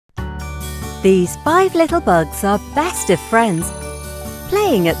These 5 little bugs are best of friends,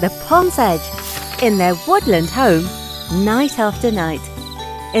 playing at the pond's edge in their woodland home night after night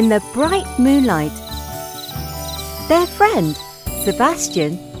in the bright moonlight. Their friend,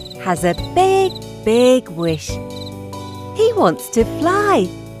 Sebastian, has a big wish. He wants to fly.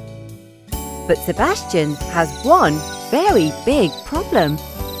 But Sebastian has one very big problem.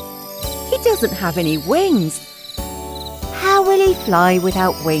 He doesn't have any wings. How will he fly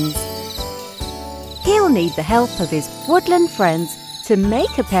without wings? He'll need the help of his woodland friends to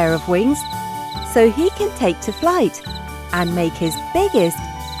make a pair of wings so he can take to flight and make his biggest,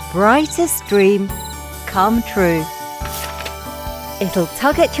 brightest dream come true. It'll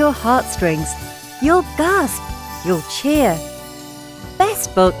tug at your heartstrings. You'll gasp, you'll cheer.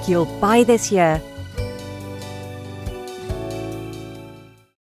 Best book you'll buy this year.